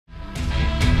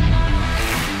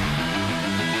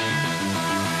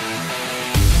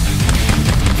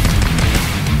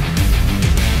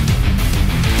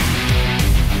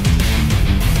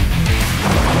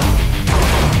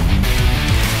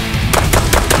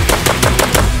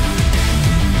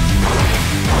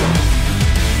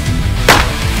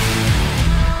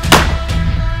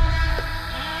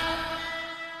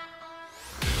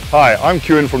Hi, I'm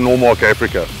Cuan from Normark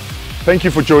Africa. Thank you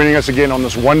for joining us again on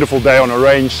this wonderful day on a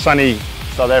range, sunny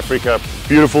South Africa.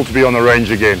 Beautiful to be on the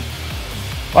range again.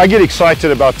 I get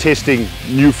excited about testing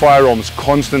new firearms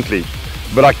constantly,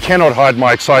 but I cannot hide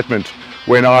my excitement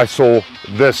when I saw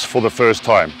this for the first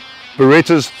time.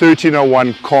 Beretta's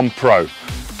 1301 Comp Pro.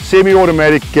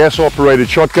 Semi-automatic gas-operated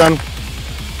shotgun,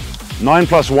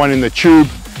 9+1 in the tube,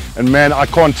 and man, I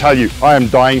can't tell you, I am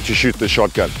dying to shoot this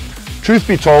shotgun. Truth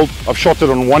be told, I've shot it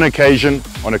on one occasion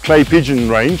on a clay pigeon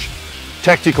range,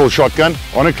 tactical shotgun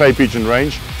on a clay pigeon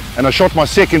range, and I shot my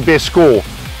second best score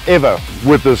ever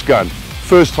with this gun.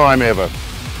 First time ever.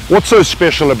 What's so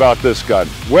special about this gun?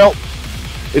 Well,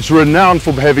 it's renowned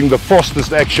for having the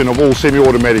fastest action of all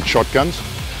semi-automatic shotguns.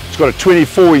 It's got a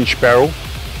 24-inch barrel,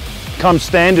 comes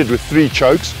standard with 3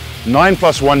 chokes,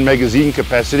 9+1 magazine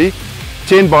capacity,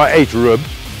 10x8 rib,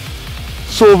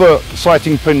 silver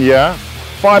sighting pin here,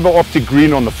 fiber optic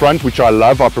green on the front, which I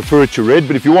love. I prefer it to red,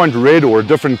 but if you want red or a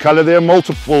different color, there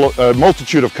are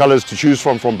multitude of colors to choose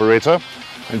from Beretta.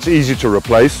 It's easy to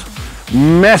replace.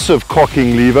 Massive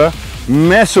cocking lever,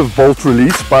 massive bolt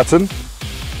release button,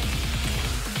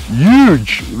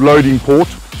 huge loading port,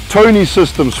 Tony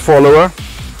Systems follower.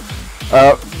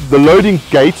 The loading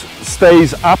gate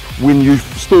stays up when you've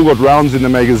still got rounds in the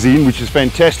magazine, which is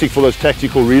fantastic for those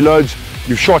tactical reloads.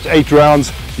 You've shot 8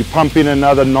 rounds, you pump in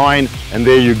another 9, and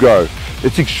there you go.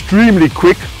 It's extremely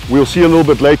quick. We'll see a little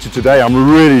bit later today.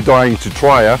 I'm really dying to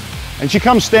try her. And she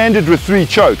comes standard with 3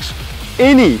 chokes.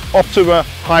 Any Optima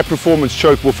high performance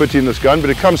choke will fit in this gun, but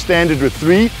it comes standard with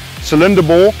 3, cylinder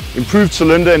bore, improved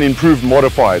cylinder, and improved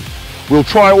modified. We'll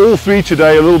try all 3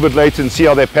 today a little bit later and see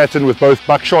how they pattern with both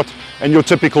buckshot and your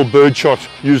typical bird shot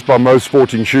used by most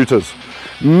sporting shooters.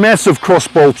 Massive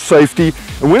cross-bolt safety,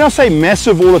 and when I say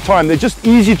massive all the time, they're just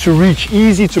easy to reach,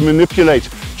 easy to manipulate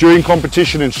during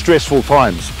competition and stressful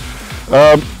times.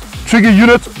 Trigger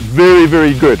unit, very,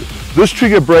 very good. This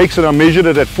trigger breaks, and I measured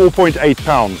it at 4.8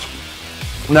 pounds.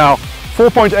 Now,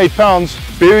 4.8 pounds,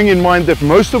 bearing in mind that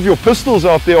most of your pistols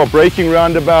out there are breaking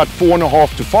around about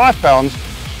 4.5 to 5 pounds,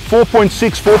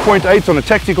 4.6, 4.8 on a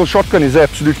tactical shotgun is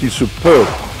absolutely superb.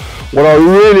 What I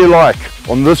really like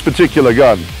on this particular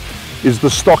gun is the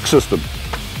stock system.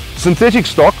 Synthetic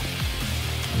stock,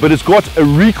 but it's got a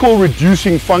recoil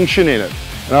reducing function in it.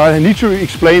 And I need to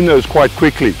explain those quite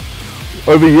quickly.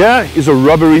 Over here is a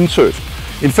rubber insert.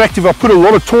 In fact, if I put a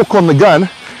lot of torque on the gun,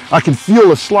 I can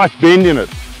feel a slight bend in it,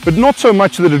 but not so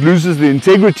much that it loses the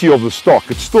integrity of the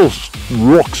stock. It's still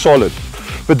rock solid,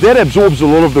 but that absorbs a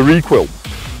lot of the recoil.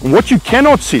 And what you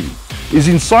cannot see is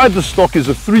inside the stock is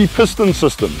a 3-piston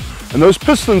system. And those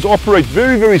pistons operate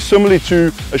very, very similarly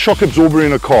to a shock absorber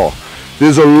in a car.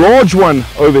 There's a large one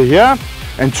over here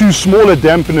and 2 smaller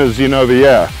dampeners in over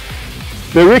here.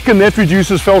 They reckon that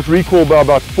reduces felt recoil by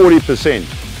about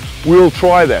 40%. We'll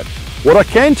try that. What I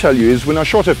can tell you is when I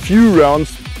shot a few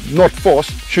rounds, not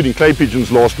fast, shooting clay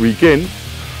pigeons last weekend,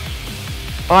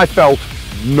 I felt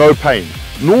no pain.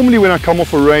 Normally when I come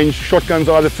off a range, shotguns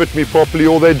either fit me properly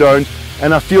or they don't,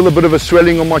 and I feel a bit of a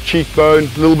swelling on my cheekbone,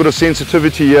 a little bit of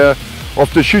sensitivity here.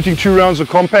 After shooting 2 rounds of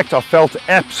compact, I felt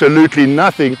absolutely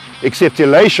nothing except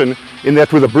elation in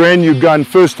that with a brand new gun,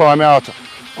 first time out,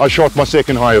 I shot my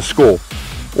second highest score.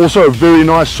 Also a very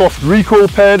nice soft recoil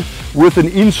pad with an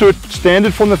insert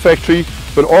standard from the factory,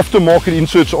 but aftermarket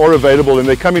inserts are available, and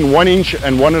they come in 1 inch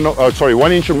and 1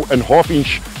 inch and half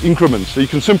inch increments. So you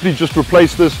can simply just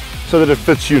replace this so that it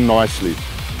fits you nicely.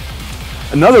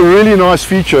 Another really nice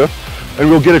feature, and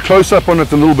we'll get a close-up on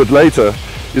it a little bit later,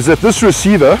 is that this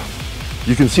receiver,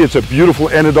 you can see it's a beautiful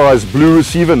anodized blue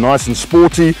receiver, nice and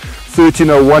sporty,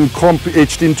 1301 comp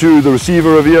etched into the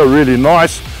receiver over here, really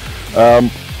nice.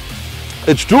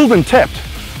 It's drilled and tapped,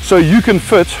 so you can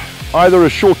fit either a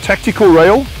short tactical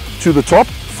rail to the top,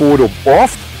 forward or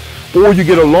aft, or you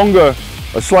get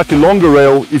a slightly longer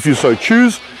rail if you so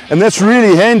choose, and that's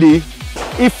really handy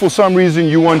if for some reason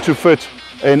you want to fit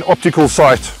an optical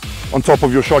sight on top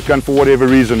of your shotgun for whatever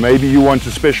reason. Maybe you want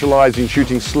to specialize in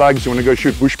shooting slugs, you want to go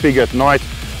shoot bush pig at night.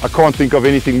 I can't think of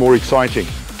anything more exciting.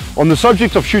 On the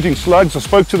subject of shooting slugs, I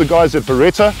spoke to the guys at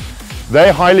Beretta. They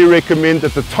highly recommend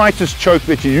that the tightest choke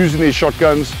that you use in these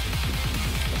shotguns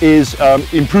is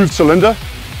improved cylinder.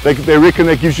 They reckon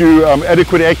that gives you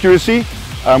adequate accuracy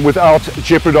without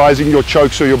jeopardizing your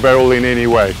chokes or your barrel in any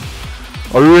way.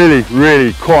 I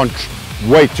really can't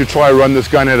wait to try run this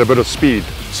gun at a bit of speed.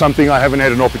 Something I haven't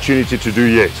had an opportunity to do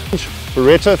yet.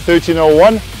 Beretta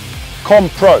 1301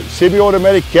 Comp Pro,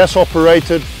 semi-automatic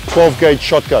gas-operated 12-gauge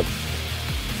shotgun.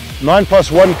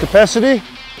 9+1 capacity.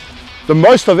 The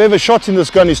most I've ever shot in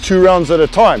this gun is 2 rounds at a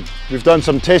time. We've done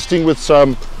some testing with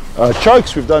some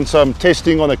Chokes, we've done some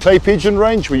testing on a clay pigeon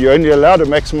range where you're only allowed a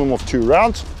maximum of 2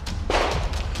 rounds.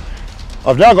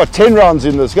 I've now got 10 rounds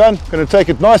in this gun. I'm going to take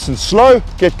it nice and slow,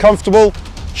 get comfortable,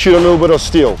 shoot a little bit of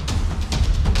steel.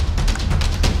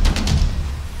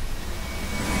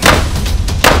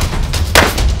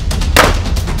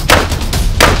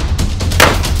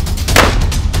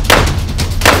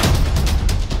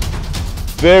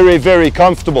 Very, very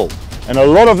comfortable. And a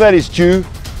lot of that is due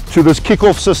to this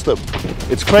kick-off system.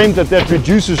 It's claimed that that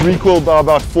reduces recoil by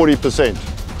about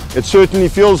 40%. It certainly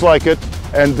feels like it,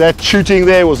 and that shooting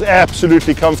there was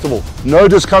absolutely comfortable. No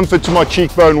discomfort to my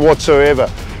cheekbone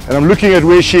whatsoever. And I'm looking at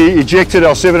where she ejected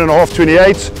our 7.5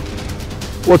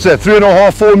 28. What's that,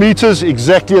 3.5, 4 meters,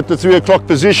 exactly at the 3 o'clock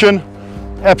position.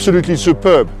 Absolutely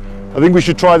superb. I think we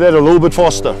should try that a little bit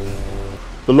faster.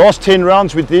 The last 10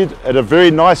 rounds we did at a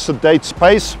very nice sedate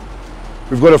pace.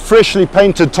 We've got a freshly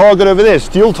painted target over there,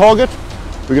 steel target.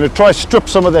 We're going to try strip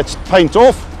some of that paint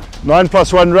off.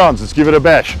 9+1 rounds, let's give it a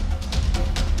bash.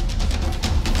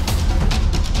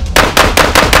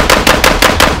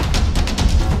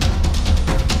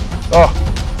 Oh,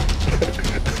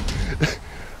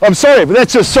 I'm sorry, but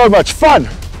that's just so much fun.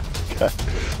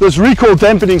 This recoil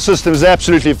dampening system is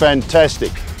absolutely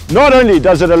fantastic. Not only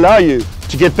does it allow you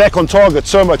to get back on target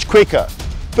so much quicker,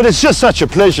 but it's just such a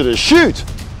pleasure to shoot.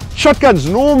 Shotguns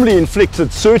normally inflict a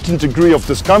certain degree of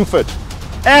discomfort.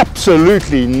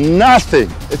 Absolutely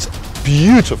nothing. It's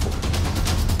beautiful.